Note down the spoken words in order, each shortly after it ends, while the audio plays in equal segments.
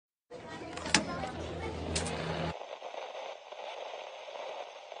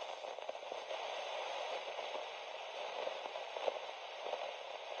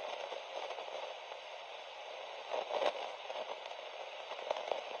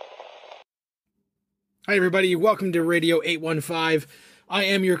Hi, everybody. Welcome to Radio 815. I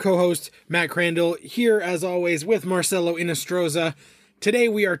am your co-host, Matt Crandall, here as always with Marcelo Inostroza. Today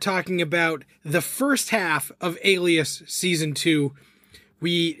we are talking about the first half of Alias Season 2.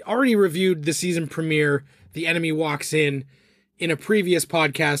 We already reviewed the season premiere, The Enemy Walks In a previous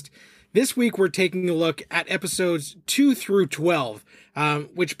podcast. This week we're taking a look at episodes 2 through 12,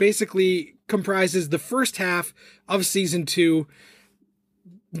 which basically comprises the first half of Season 2.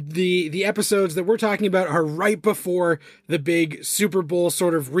 The episodes that we're talking about are right before the big Super Bowl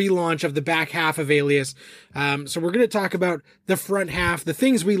sort of relaunch of the back half of Alias. So we're going to talk about the front half, the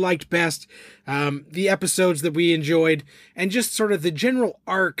things we liked best, the episodes that we enjoyed, and just sort of the general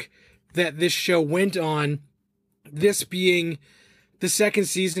arc that this show went on. This being the second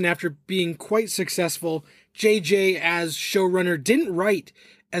season after being quite successful. JJ, as showrunner, didn't write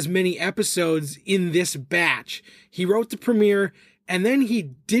as many episodes in this batch. He wrote the premiere, and then he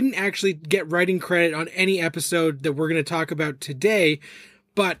didn't actually get writing credit on any episode that we're going to talk about today.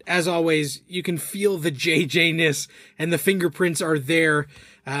 But as always, you can feel the JJ-ness and the fingerprints are there.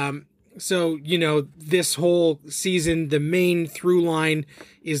 So, this whole season, the main through line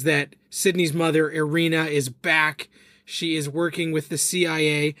is that Sydney's mother, Irina, is back. She is working with the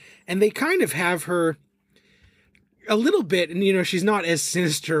CIA, and they kind of have her a little bit, and, she's not as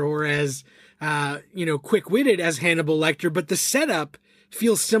sinister or as quick-witted as Hannibal Lecter, but the setup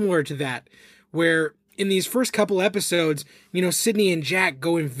feels similar to that, where in these first couple episodes, Sydney and Jack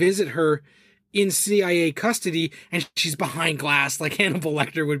go and visit her in CIA custody, and she's behind glass like Hannibal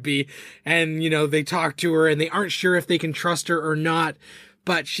Lecter would be, and, they talk to her, and they aren't sure if they can trust her or not,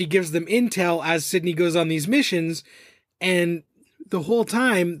 but she gives them intel as Sydney goes on these missions, and the whole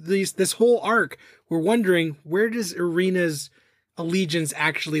time, this whole arc, we're wondering, where does Irina's allegiance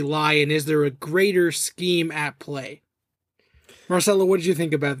actually lie, and is there a greater scheme at play? Marcelo, what did you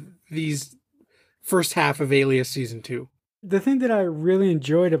think about these first half of Alias Season 2? The thing that I really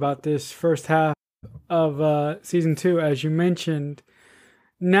enjoyed about this first half of Season 2, as you mentioned,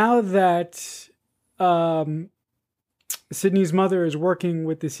 now that Sydney's mother is working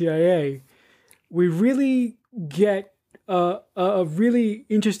with the CIA, we really get a really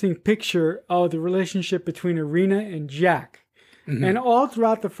interesting picture of the relationship between Irina and Jack. Mm-hmm. And all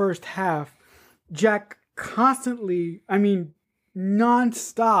throughout the first half, Jack constantly,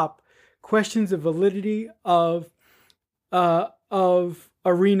 nonstop questions the validity of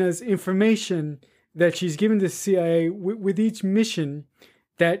Irina's information that she's given to the CIA with each mission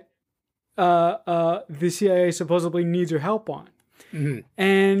that the CIA supposedly needs her help on. Mm-hmm.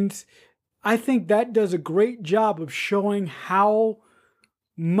 And I think that does a great job of showing how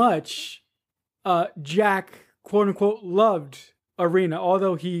much Jack, quote unquote, loved Irina,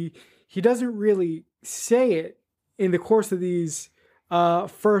 although he doesn't really say it in the course of these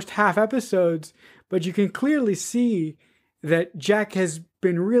first half episodes, but you can clearly see that Jack has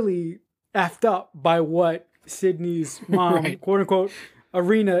been really effed up by what Sydney's mom, right, quote unquote,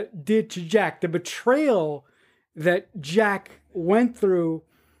 Irina, did to Jack. The betrayal that Jack went through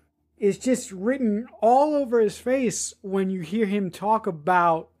is just written all over his face when you hear him talk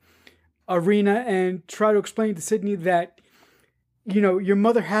about Irina and try to explain to Sydney that, your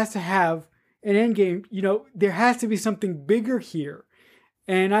mother has to have an end game. There has to be something bigger here.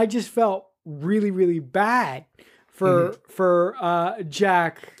 And I just felt really, really bad for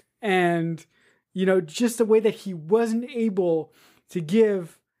Jack, and, just the way that he wasn't able to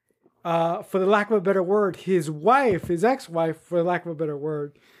give, for the lack of a better word, his ex-wife, for the lack of a better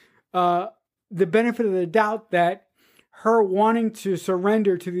word, the benefit of the doubt that her wanting to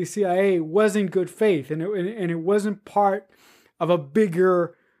surrender to the CIA was in good faith, and it wasn't part of a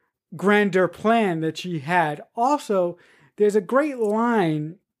bigger, grander plan that she had. Also, there's a great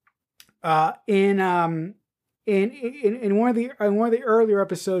line in one of the earlier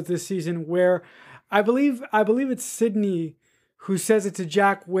episodes this season where I believe it's Sydney who says it to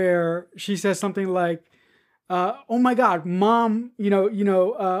Jack, where she says something like, "Oh my God, Mom!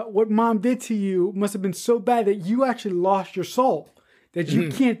 What Mom did to you must have been so bad that you actually lost your soul. That you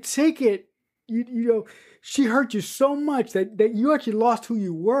can't take it. She hurt you so much that you actually lost who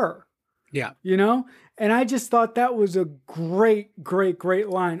you were." Yeah. And I just thought that was a great, great, great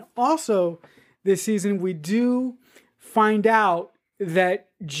line. Also, this season, we do find out that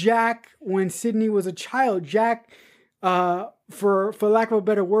Jack, when Sydney was a child, Jack, for lack of a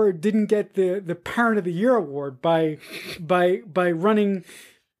better word, didn't get the Parent of the Year award by running,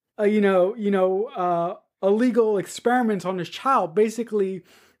 illegal experiments on his child, basically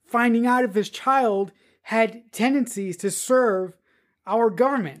finding out if his child had tendencies to serve our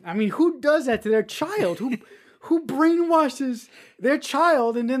government. I mean, who does that to their child? Who brainwashes their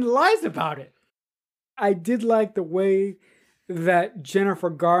child and then lies about it? I did like the way that Jennifer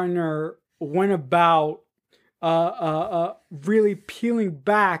Garner went about really peeling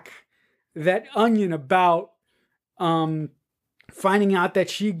back that onion about finding out that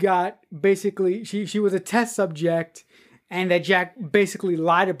she got basically she was a test subject, and that Jack basically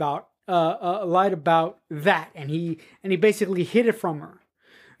lied about that, and he basically hid it from her.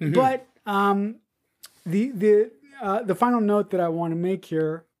 Mm-hmm. But the final note that I want to make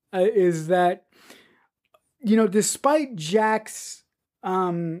here is that, you know, despite Jack's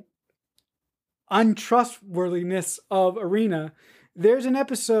untrustworthiness of Irina, there's an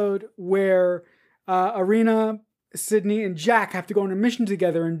episode where Irina, Sydney, and Jack have to go on a mission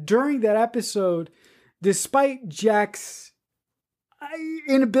together. And during that episode, despite Jack's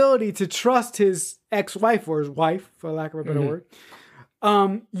inability to trust his ex-wife, or his wife, for lack of a better word,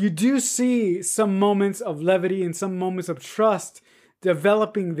 you do see some moments of levity and some moments of trust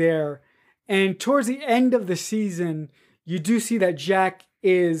developing there. And towards the end of the season, you do see that Jack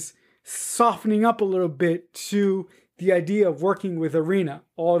is softening up a little bit to the idea of working with Irina.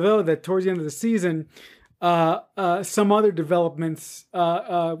 Although that towards the end of the season, some other developments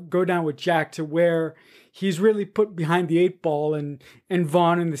go down with Jack to where he's really put behind the 8 ball, and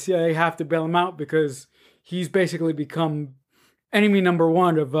Vaughn and the CIA have to bail him out because he's basically become enemy number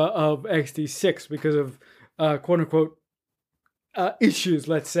 1 of XD6 because of quote unquote issues,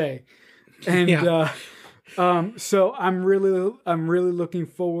 let's say. And so I'm really looking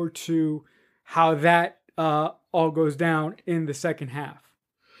forward to how that all goes down in the second half.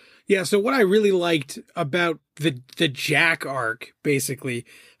 Yeah, so what I really liked about the Jack arc, basically,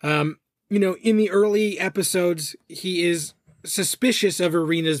 you know, in the early episodes, he is suspicious of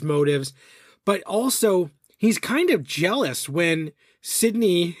Irina's motives, but also he's kind of jealous when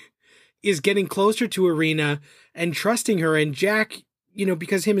Sydney is getting closer to Irina and trusting her. And Jack, you know,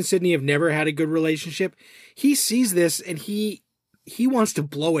 because him and Sydney have never had a good relationship, he sees this and he wants to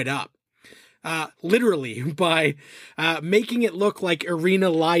blow it up. Literally by making it look like Irina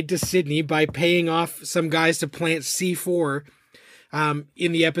lied to Sydney by paying off some guys to plant C4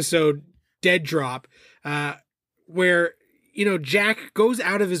 in the episode Dead Drop, where, you know, Jack goes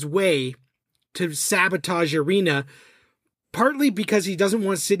out of his way to sabotage Irina, partly because he doesn't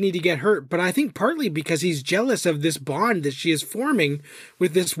want Sydney to get hurt, but I think partly because he's jealous of this bond that she is forming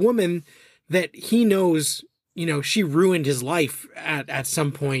with this woman that he knows, you know, she ruined his life at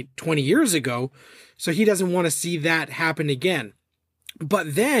some point 20 years ago. So he doesn't want to see that happen again.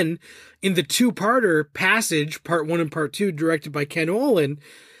 But then in the 2-parter Passage, part 1 and part 2, directed by Ken Olin,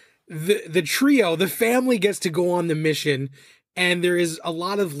 the trio, the family gets to go on the mission, and there is a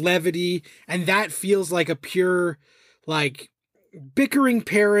lot of levity, and that feels like a pure, like, bickering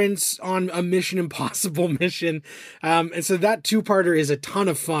parents on a Mission Impossible mission. And so that 2-parter is a ton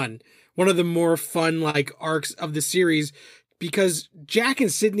of fun. One of the more fun, like, arcs of the series, because Jack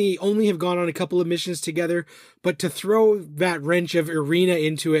and Sydney only have gone on a couple of missions together, but to throw that wrench of Irina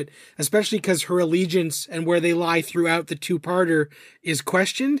into it, especially because her allegiance and where they lie throughout the 2-parter is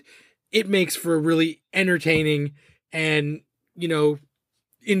questioned, it makes for a really entertaining and, you know,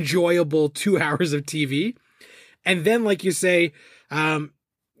 enjoyable 2 hours of TV. And then, like you say,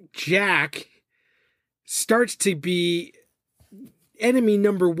 Jack starts to be enemy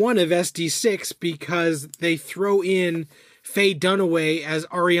number 1 of SD6 because they throw in Faye Dunaway as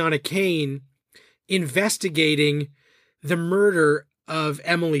Ariana Kane investigating the murder of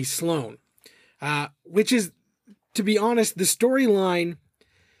Emily Sloan, which is, to be honest, the storyline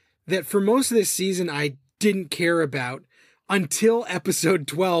that for most of this season I didn't care about until episode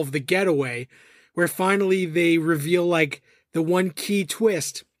 12, The Getaway, where finally they reveal, like, the one key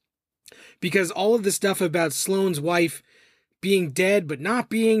twist, because all of the stuff about Sloane's wife being dead but not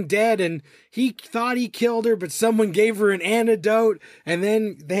being dead, and he thought he killed her but someone gave her an antidote, and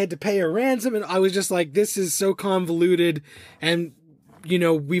then they had to pay a ransom, and I was just like, this is so convoluted. And, you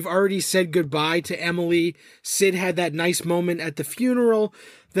know, we've already said goodbye to Emily. Sid had that nice moment at the funeral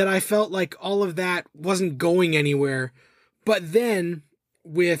that I felt like all of that wasn't going anywhere. But then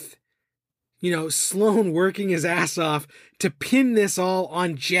with, you know, Sloane working his ass off to pin this all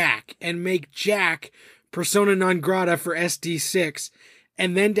on Jack and make Jack persona non grata for SD6,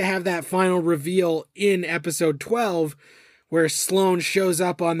 and then to have that final reveal in episode 12 where Sloane shows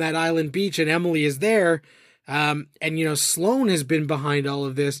up on that island beach and Emily is there, and, you know, Sloane has been behind all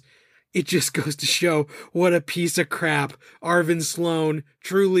of this. It just goes to show what a piece of crap Arvin Sloane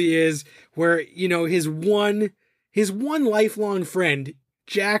truly is, where, you know, his one lifelong friend,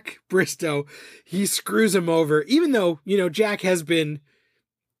 Jack Bristow, he screws him over, even though, you know, Jack has been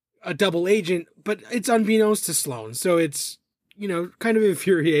a double agent, but it's unbeknownst to Sloane. So it's, you know, kind of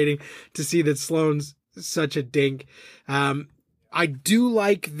infuriating to see that Sloane's such a dink. I do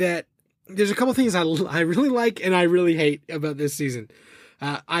like that. There's a couple things I really like and I really hate about this season.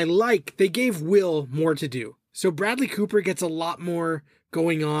 I like they gave Will more to do. So Bradley Cooper gets a lot more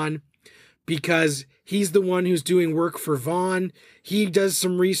going on because he's the one who's doing work for Vaughn. He does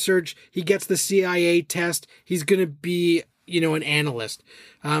some research. He gets the CIA test. He's going to be, an analyst,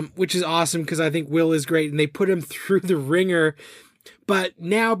 which is awesome because I think Will is great. And they put him through the ringer. But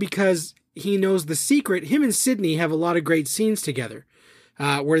now because he knows the secret, him and Sydney have a lot of great scenes together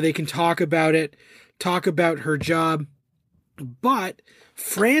where they can talk about it, talk about her job. But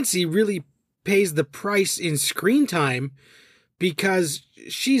Francie really pays the price in screen time because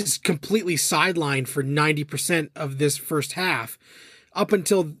she's completely sidelined for 90% of this first half up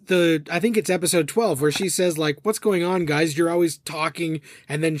until I think it's episode 12 where she says like, what's going on, guys? You're always talking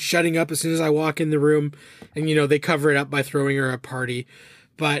and then shutting up as soon as I walk in the room. And, they cover it up by throwing her a party.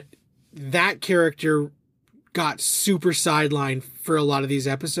 But that character got super sidelined for a lot of these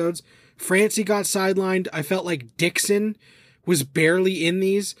episodes. Francie got sidelined. I felt like Dixon was barely in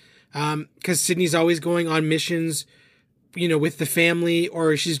these because Sydney's always going on missions with the family,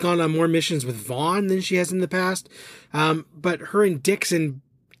 or she's gone on more missions with Vaughn than she has in the past. But her and Dixon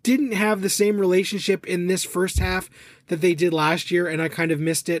didn't have the same relationship in this first half that they did last year, and I kind of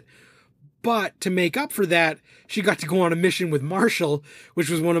missed it. But to make up for that, she got to go on a mission with Marshall, which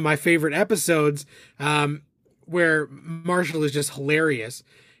was one of my favorite episodes, where Marshall is just hilarious.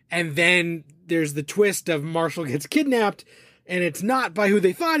 And then there's the twist of Marshall gets kidnapped, and it's not by who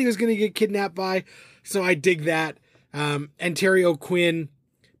they thought he was going to get kidnapped by. So I dig that. And Terry O'Quinn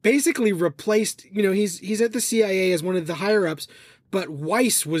basically replaced, he's at the CIA as one of the higher ups, but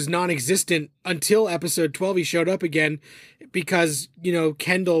Weiss was non-existent until episode 12. He showed up again because,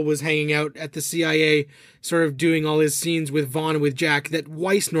 Kendall was hanging out at the CIA, sort of doing all his scenes with Vaughn and with Jack, that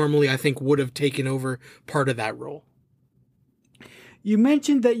Weiss normally, I think, would have taken over part of that role. You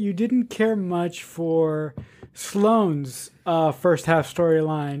mentioned that you didn't care much for Sloane's first half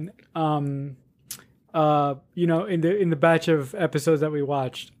storyline. In the batch of episodes that we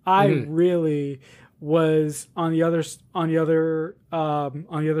watched, I really was on the other side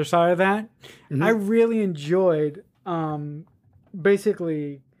of that. I really enjoyed,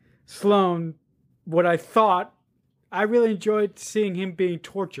 basically Sloane. What I thought, I really enjoyed seeing him being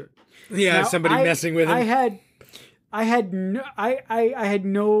tortured. Yeah, now, somebody messing with him. I had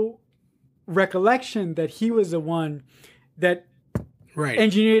no recollection that he was the one that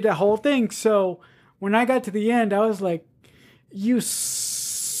engineered the whole thing. So when I got to the end, I was like, "You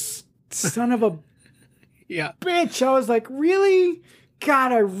son of a bitch!" I was like, "Really?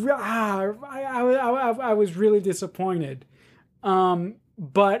 God, I was really disappointed."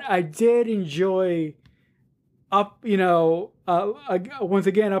 But I did enjoy once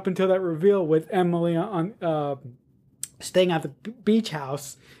again up until that reveal with Emily on staying at the beach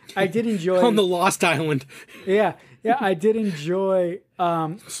house. I did enjoy on the Lost Island. Yeah, I did enjoy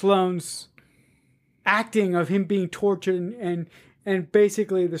Sloane's acting of him being tortured and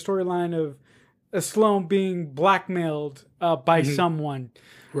basically the storyline of Sloane being blackmailed by someone.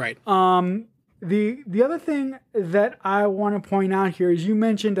 Right. The other thing that I want to point out here is you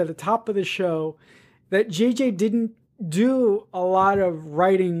mentioned at the top of the show that JJ didn't do a lot of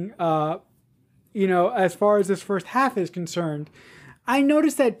writing, as far as this first half is concerned. I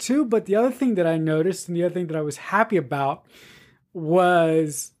noticed that too, but the other thing that I noticed and the other thing that I was happy about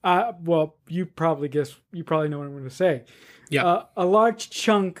was, you probably know what I'm going to say. Yeah. A large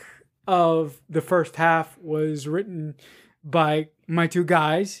chunk of the first half was written by my two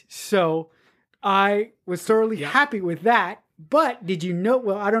guys, so I was thoroughly happy with that. But did you know?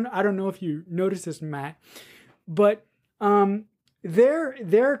 Well, I don't know if you noticed this, Matt, but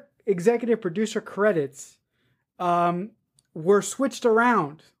their executive producer credits were switched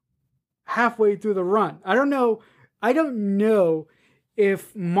around halfway through the run. I don't know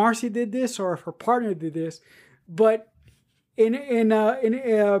if Marcy did this or if her partner did this, but in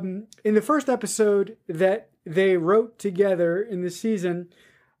the first episode that they wrote together in the season,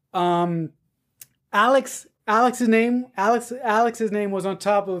 Alex's name was on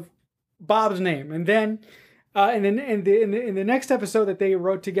top of Bob's name, and then in the next episode that they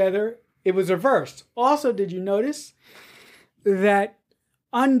wrote together, it was reversed. Also, did you notice that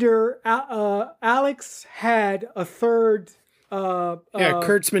under Alex had a third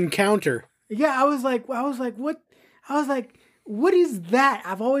Kurtzman counter. Yeah, I was like, what? I was like, what is that?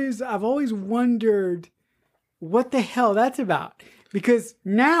 I've always wondered what the hell that's about. Because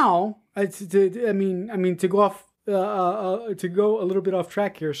now, to go off, to go a little bit off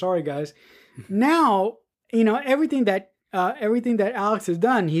track here. Sorry, guys. Now, everything that Alex has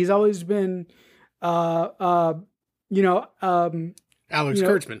done, he's always been uh, uh, you know, Alex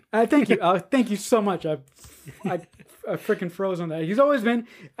Kurtzman. thank you. Thank you so much. I freaking froze on that. He's always been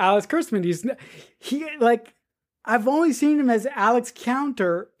Alex Kurtzman. He like, I've only seen him as Alex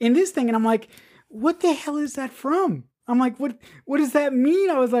Counter in this thing. And I'm like, what the hell is that from? I'm like, what does that mean?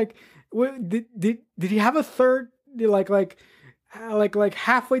 I was like, what, did he have a third, like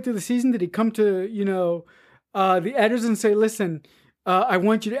halfway through the season, did he come to, the editors and say, listen, I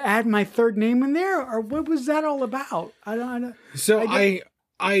want you to add my third name in there, or what was that all about? I don't. So I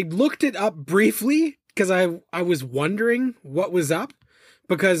looked it up briefly because I was wondering what was up,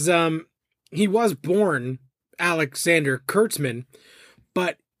 because he was born Alexander Kurtzman,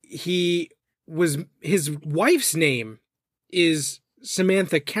 but his wife's name is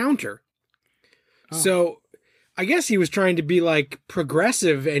Samantha Counter. Oh. So I guess he was trying to be like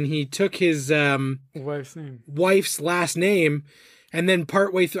progressive, and he took his wife's last name. And then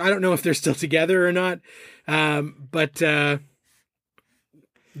partway through, I don't know if they're still together or not, but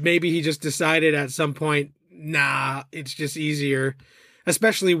maybe he just decided at some point, nah, it's just easier,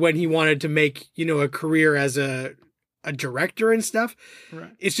 especially when he wanted to make, a career as a director and stuff.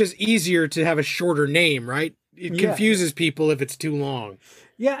 Right. It's just easier to have a shorter name, right? It confuses people if it's too long.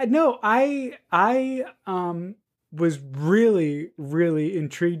 Yeah, no, I was really, really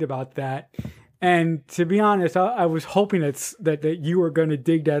intrigued about that. And to be honest, I was hoping that you were going to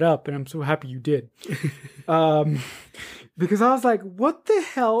dig that up, and I'm so happy you did. Because I was like, what the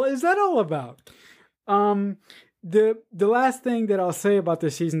hell is that all about? The last thing that I'll say about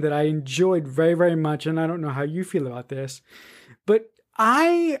this season that I enjoyed very, very much, and I don't know how you feel about this, but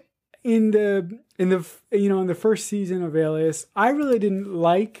in the first season of Alias, I really didn't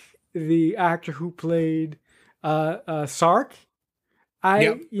like the actor who played Sark.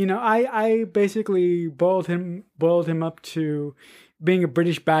 I basically boiled him up to being a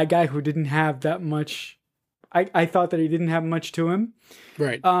British bad guy who didn't have that much. I thought that he didn't have much to him.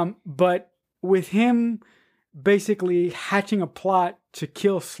 Right. But with him basically hatching a plot to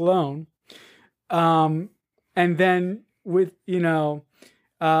kill Sloane, and then with, and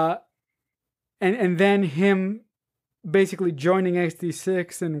then him basically joining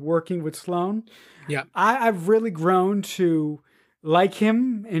XD6 and working with Sloane. Yeah. I've really grown to like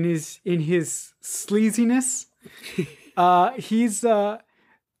him in his sleaziness. He's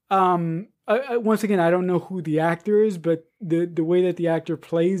once again, I don't know who the actor is, but the way that the actor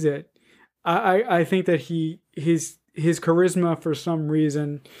plays it, I think that his charisma for some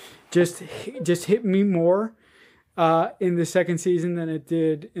reason just hit me more in the second season than it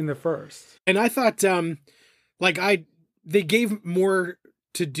did in the first. And I thought they gave more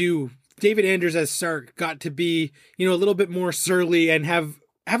to do. David Anders as Sark got to be, a little bit more surly and have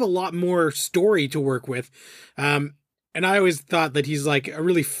a lot more story to work with. And I always thought that he's like a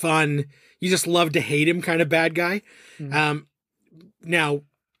really fun, you just love to hate him kind of bad guy. Mm-hmm. Now,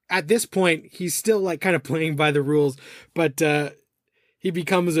 at this point, he's still like kind of playing by the rules, but he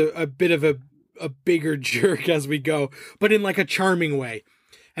becomes a bit of a bigger jerk as we go, but in like a charming way.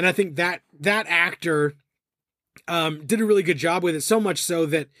 And I think that actor did a really good job with it, so much so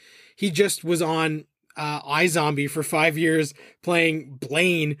that he just was on iZombie for 5 years playing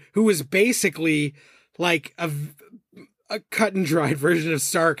Blaine, who was basically like a cut and dried version of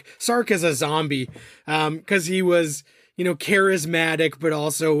Sark. Sark as a zombie, because he was, charismatic, but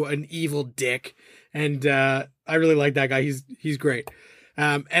also an evil dick. And I really like that guy. He's great.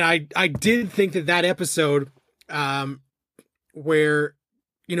 And I did think that episode where,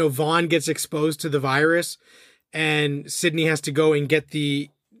 Vaughn gets exposed to the virus and Sydney has to go and get the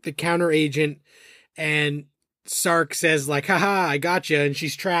counter agent, and Sark says like, haha, I gotcha. And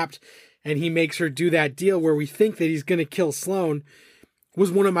she's trapped, and he makes her do that deal where we think that he's going to kill Sloane,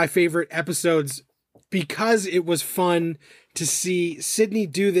 was one of my favorite episodes, because it was fun to see Sydney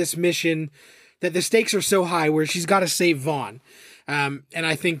do this mission that the stakes are so high where she's got to save Vaughn. And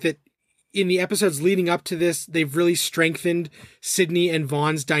I think that in the episodes leading up to this, they've really strengthened Sydney and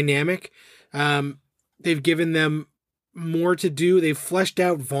Vaughn's dynamic. They've given them more to do. They've fleshed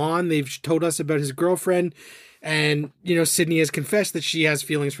out Vaughn. They've told us about his girlfriend, and Sydney has confessed that she has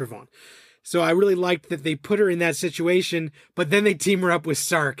feelings for Vaughn. So I really liked that they put her in that situation, but then they team her up with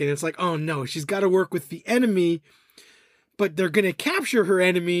Sark, and it's like, oh no, she's got to work with the enemy, but they're going to capture her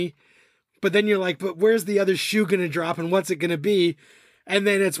enemy. But then you're like, but where's the other shoe going to drop, and what's it going to be? And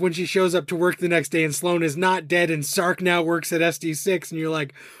then it's when she shows up to work the next day and Sloane is not dead and Sark now works at SD6, and you're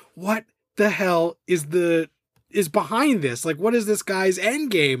like, what the hell is behind this? Like, what is this guy's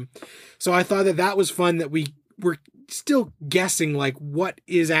end game? So I thought that was fun, that we were still guessing like what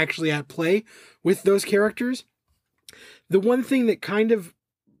is actually at play with those characters. The one thing that kind of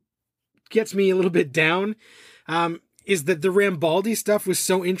gets me a little bit down is that the Rambaldi stuff was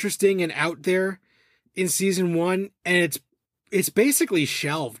so interesting and out there in season 1, and it's basically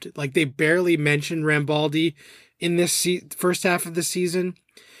shelved. Like, they barely mention Rambaldi in this first half of the season,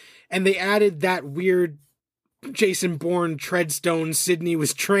 and they added that weird Jason Bourne Treadstone Sydney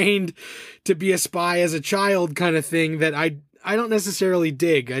was trained to be a spy as a child kind of thing that I don't necessarily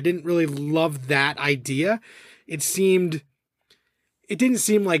dig. I didn't really love that idea. It didn't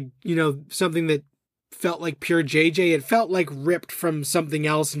seem like, something that felt like pure JJ. It felt like ripped from something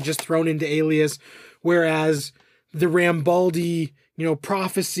else and just thrown into Alias, whereas the Rambaldi,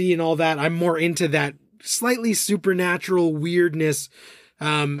 prophecy and all that, I'm more into that slightly supernatural weirdness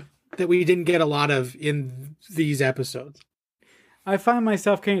that we didn't get a lot of in these episodes. I find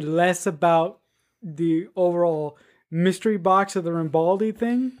myself caring less about the overall mystery box of the Rambaldi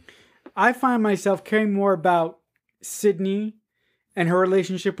thing. I find myself caring more about Sydney and her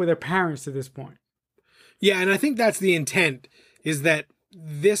relationship with her parents at this point. Yeah, and I think that's the intent, is that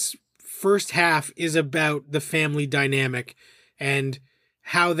this first half is about the family dynamic and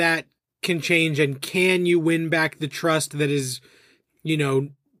how that can change, and can you win back the trust that is,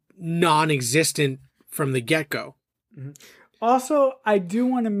 non-existent from the get-go. Mm-hmm. Also, I do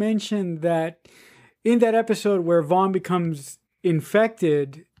want to mention that in that episode where Vaughn becomes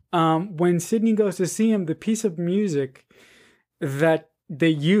infected, when Sydney goes to see him, the piece of music that they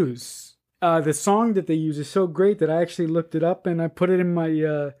use, the song that they use is so great that I actually looked it up and I put it in my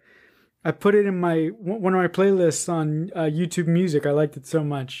one of my playlists on YouTube Music. I liked it so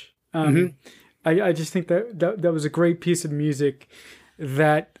much. I just think that was a great piece of music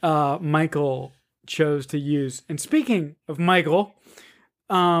that Michael chose to use. And speaking of Michael,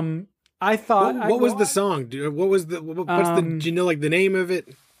 I thought, what was the song? What was the? Do you know like the name of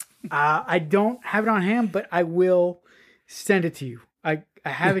it? I don't have it on hand, but I will send it to you. I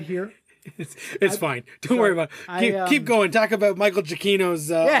have it here. It's fine. Don't worry about it. Keep going. Talk about Michael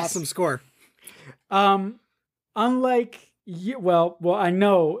Giacchino's awesome score. Unlike well, I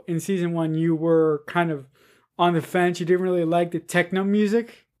know in season 1 you were kind of on the fence. You didn't really like the techno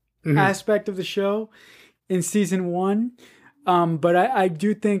music aspect of the show in season 1. But I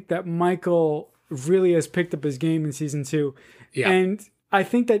do think that Michael really has picked up his game in season 2. Yeah. And I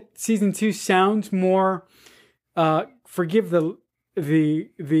think that season 2 sounds more, forgive the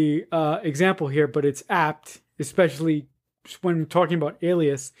example here, but it's apt, especially when talking about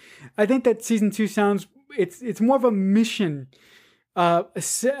Alias. I think that season 2 sounds, it's more of a mission, a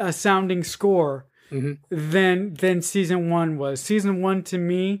sounding score than season 1 was. Season 1 to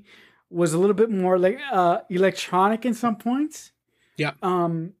me was a little bit more like electronic in some points. Yeah.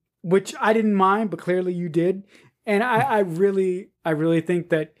 Which I didn't mind, but clearly you did. And I really think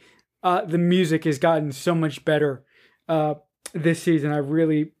that the music has gotten so much better this season. I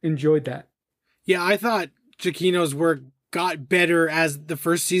really enjoyed that. Yeah, I thought Giacchino's work got better as the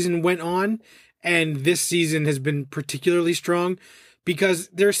first season went on, and this season has been particularly strong because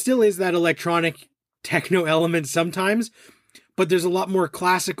there still is that electronic techno element sometimes, but there's a lot more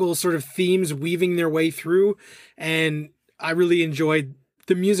classical sort of themes weaving their way through, and I really enjoyed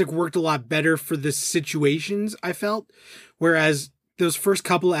the music. Worked a lot better for the situations, I felt, whereas those first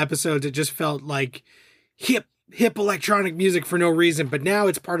couple of episodes, it just felt like hip electronic music for no reason, but now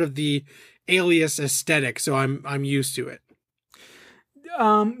it's part of the Alias aesthetic, so I'm used to it.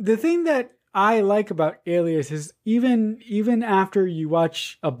 The thing that I like about Alias is even after you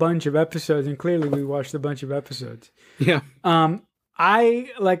watch a bunch of episodes, and clearly we watched a bunch of episodes. Yeah. I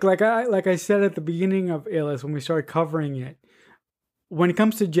like I said at the beginning of Alias when we started covering it. When it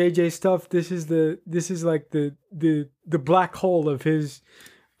comes to JJ stuff, this is like the black hole of his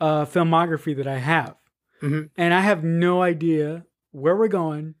filmography that I have, and I have no idea where we're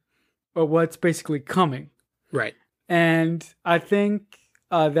going or what's basically coming. Right. And I think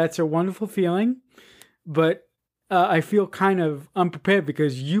that's a wonderful feeling, but I feel kind of unprepared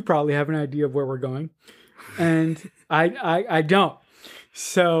because you probably have an idea of where we're going, and I don't.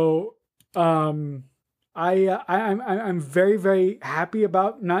 So I'm very, very happy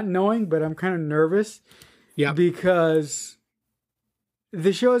about not knowing, but I'm kind of nervous. Yeah. Because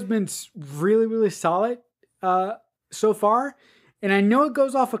the show has been really, really solid so far, and I know it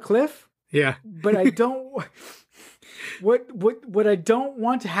goes off a cliff. Yeah. But I don't. What I don't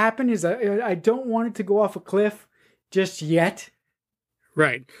want to happen is I don't want it to go off a cliff just yet.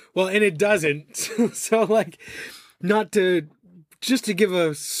 Right. Well, and it doesn't. So like, just to give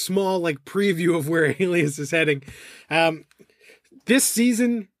a small like preview of where Alias is heading. This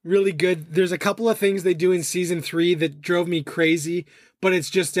season, really good. There's a couple of things they do in season 3 that drove me crazy, but it's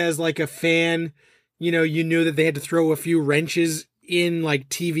just as like a fan, you knew that they had to throw a few wrenches in like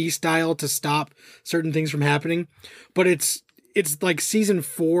TV style to stop certain things from happening, but it's like season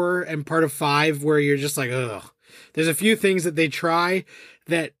 4 and part of 5 where you're just like, ugh. There's a few things that they try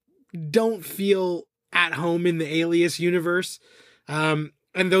that don't feel at home in the Alias universe. And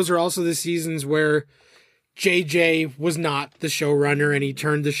those are also the seasons where JJ was not the showrunner and he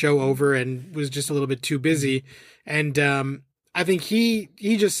turned the show over and was just a little bit too busy. And I think he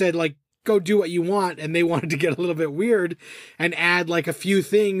just said, like, go do what you want. And they wanted to get a little bit weird and add like a few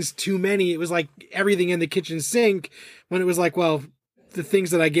things, too many. It was like everything in the kitchen sink, when it was like, well, the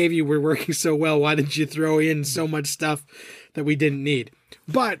things that I gave you were working so well. Why didn't you throw in so much stuff that we didn't need?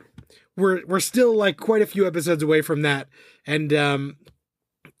 But we're still like quite a few episodes away from that. And,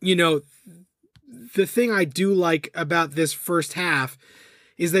 you know, the thing I do like about this first half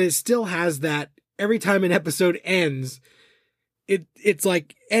is that it still has that every time an episode ends, it's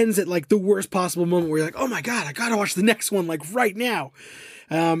like ends at like the worst possible moment where you're like, oh my God, I gotta watch the next one like right now.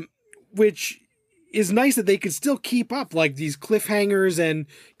 Which is nice that they could still keep up like these cliffhangers and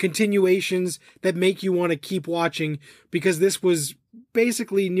continuations that make you want to keep watching, because this was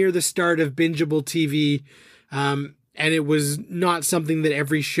basically near the start of bingeable TV. And it was not something that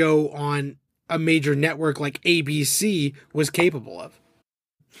every show on a major network like ABC was capable of.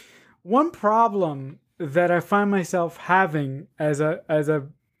 One problem that I find myself having as I've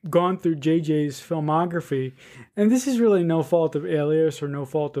gone through JJ's filmography, and this is really no fault of Alias or no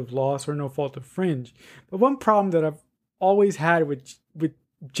fault of Lost or no fault of Fringe, but one problem that I've always had with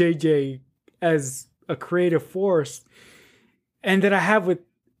JJ as a creative force, and that I have with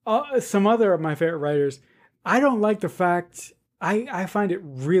some other of my favorite writers, I don't like the fact, I find it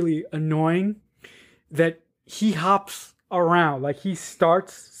really annoying that he hops around. Like, he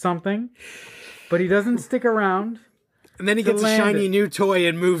starts something, but he doesn't stick around. And then he gets a shiny new toy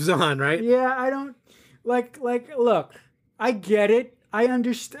and moves on, right? Yeah, I don't like look, I get it. I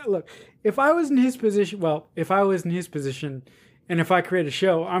understand. Look, if I was in his position, and if I create a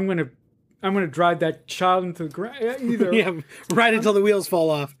show, I'm going to drive that child into the ground either. Yeah, right until the wheels fall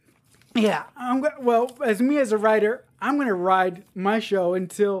off. Yeah, as a writer, I'm going to ride my show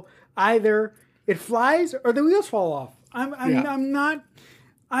until either it flies or the wheels fall off. I am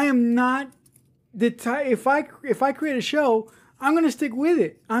not the type. If I create a show, I'm going to stick with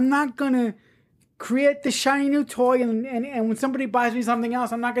it. I'm not going to create the shiny new toy and when somebody buys me something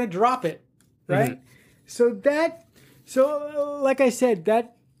else, I'm not going to drop it, right? Mm-hmm. So like I said,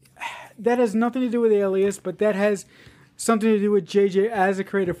 that has nothing to do with Alias, but that has something to do with JJ as a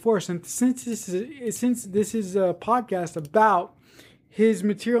creative force. And since this is a podcast about his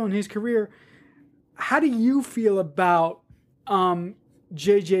material and his career, how do you feel about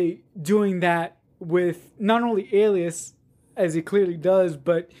JJ doing that with not only Alias, as he clearly does,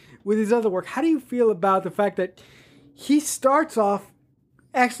 but with his other work? How do you feel about the fact that he starts off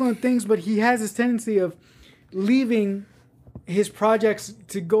excellent things, but he has this tendency of leaving his projects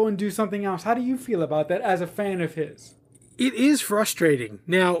to go and do something else? How do you feel about that as a fan of his? It is frustrating.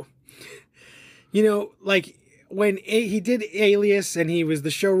 Now, you know, like when he did Alias and he was the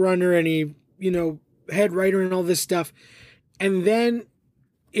showrunner and he, you know, head writer and all this stuff, and then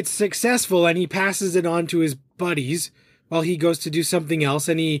it's successful and he passes it on to his buddies while he goes to do something else,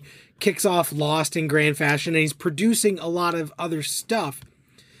 and he kicks off Lost in grand fashion, and he's producing a lot of other stuff.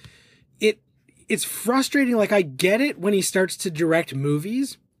 It's frustrating. Like, I get it when he starts to direct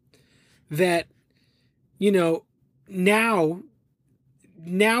movies that, you know, now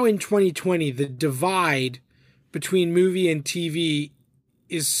in 2020, the divide between movie and TV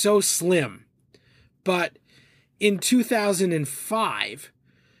is so slim. But in 2005,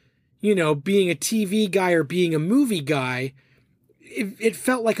 you know, being a TV guy or being a movie guy, it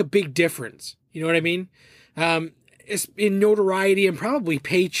felt like a big difference. You know what I mean? In notoriety and probably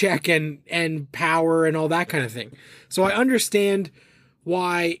paycheck and power and all that kind of thing. So I understand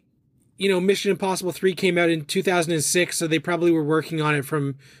why, you know, Mission Impossible 3 came out in 2006, so they probably were working on it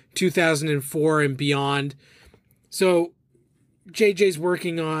from 2004 and beyond. So JJ's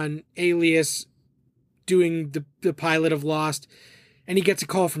working on Alias, doing the pilot of Lost, and he gets a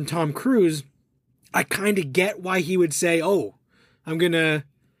call from Tom Cruise. I kind of get why he would say, oh, I'm going to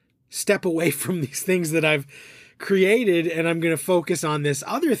step away from these things that I've created and I'm going to focus on this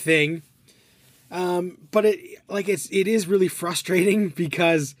other thing. But it is really frustrating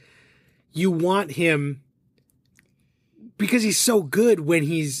because you want him, because he's so good when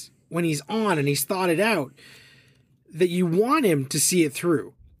he's on and he's thought it out, that you want him to see it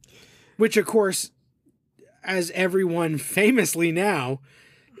through, which of course, as everyone famously now,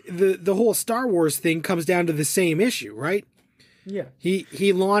 the whole Star Wars thing comes down to the same issue, right? Yeah.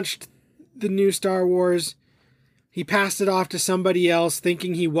 He launched the new Star Wars. He passed it off to somebody else,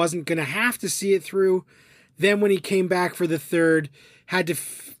 thinking he wasn't going to have to see it through. Then when he came back for the third, had to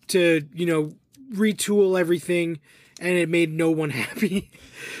retool everything, and it made no one happy.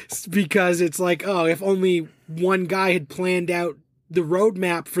 Because it's like, oh, if only one guy had planned out the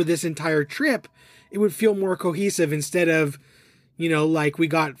roadmap for this entire trip, it would feel more cohesive instead of, like we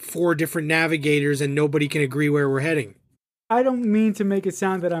got 4 different navigators and nobody can agree where we're heading. I don't mean to make it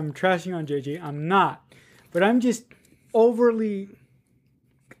sound that I'm trashing on JJ. I'm not. But I'm just I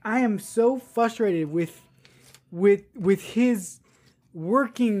am so frustrated with his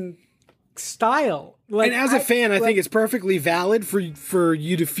working style. And as a fan, I think it's perfectly valid for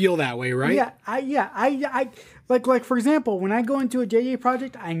you to feel that way, right? Yeah, I like for example, when I go into a JJ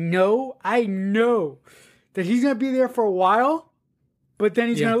project, I know that he's gonna be there for a while, but then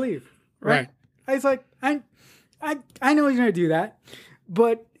he's gonna leave. Right. It's like I know he's gonna do that,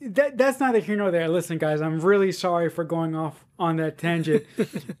 but that's neither here nor there. Listen, guys, I'm really sorry for going off on that tangent,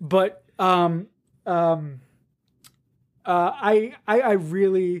 but I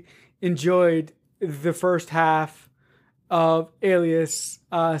really enjoyed the first half of Alias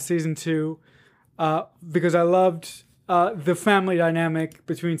season 2 because I loved the family dynamic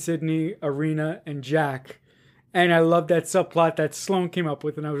between Sydney, Arena, and Jack, and I loved that subplot that Sloan came up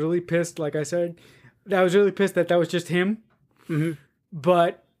with, and I was really pissed. Like I said, I was really pissed that was just him. Mm-hmm.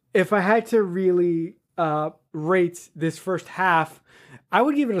 But if I had to really rate this first half, I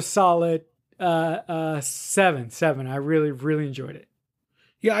would give it a solid 7. I really, really enjoyed it.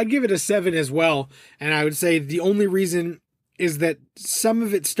 Yeah, I'd give it a 7 as well. And I would say the only reason is that some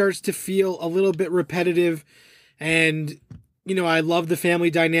of it starts to feel a little bit repetitive. And, I love the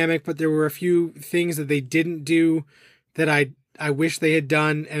family dynamic, but there were a few things that they didn't do that I wish they had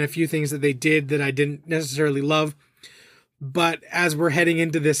done, and a few things that they did that I didn't necessarily love. But as we're heading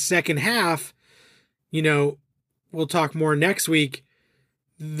into this second half, we'll talk more next week.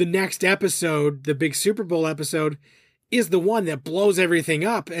 The next episode, the big Super Bowl episode, is the one that blows everything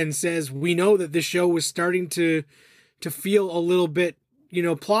up and says, we know that this show was starting to feel a little bit,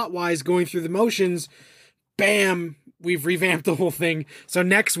 plot-wise going through the motions. Bam, we've revamped the whole thing. So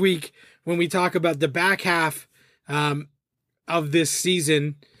next week, when we talk about the back half of this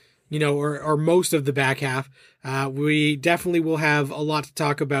season, or most of the back half, we definitely will have a lot to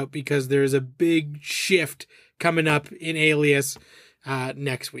talk about because there's a big shift coming up in Alias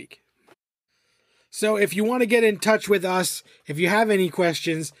next week. So if you want to get in touch with us, if you have any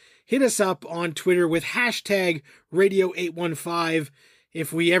questions, hit us up on Twitter with hashtag Radio815.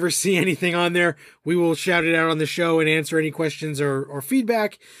 If we ever see anything on there, we will shout it out on the show and answer any questions or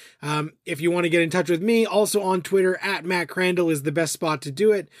feedback. If you want to get in touch with me, also on Twitter, @Matt Crandall is the best spot to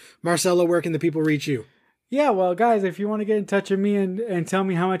do it. Marcelo, where can the people reach you? Yeah, well, guys, if you want to get in touch with me and tell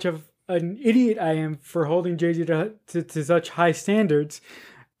me how much of an idiot I am for holding JJ to such high standards,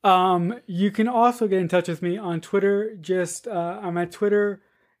 you can also get in touch with me on Twitter. I'm at Twitter,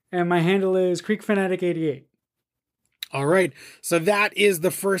 and my handle is CreekFanatic88. All right, so that is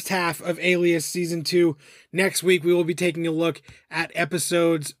the first half of Alias Season 2. Next week, we will be taking a look at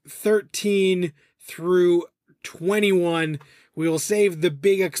episodes 13 through 21. We will save the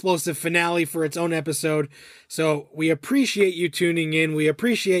big explosive finale for its own episode. So we appreciate you tuning in. We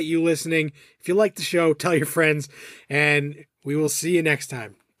appreciate you listening. If you like the show, tell your friends, and we will see you next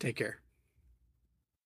time. Take care.